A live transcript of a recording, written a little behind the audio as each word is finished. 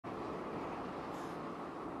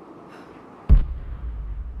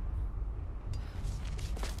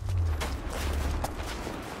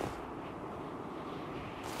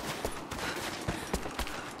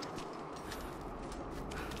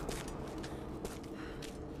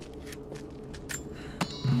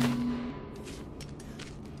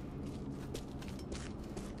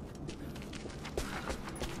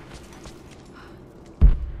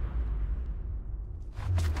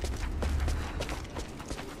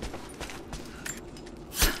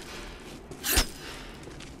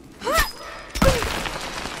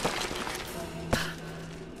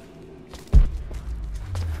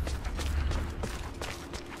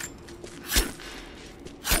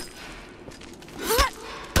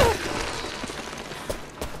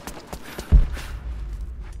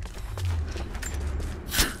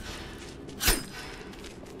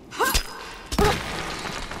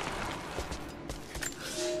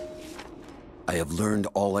learned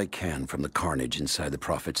all I can from the carnage inside the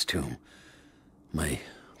Prophet's tomb. My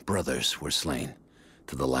brothers were slain,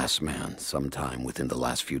 to the last man, sometime within the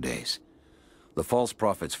last few days. The false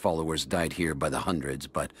Prophet's followers died here by the hundreds,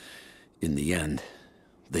 but in the end,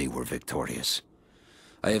 they were victorious.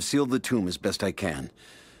 I have sealed the tomb as best I can,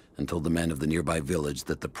 and told the men of the nearby village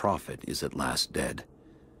that the Prophet is at last dead.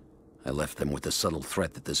 I left them with the subtle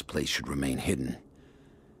threat that this place should remain hidden.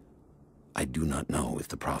 I do not know if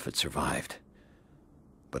the Prophet survived,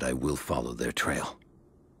 but I will follow their trail.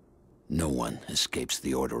 No one escapes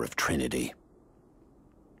the Order of Trinity.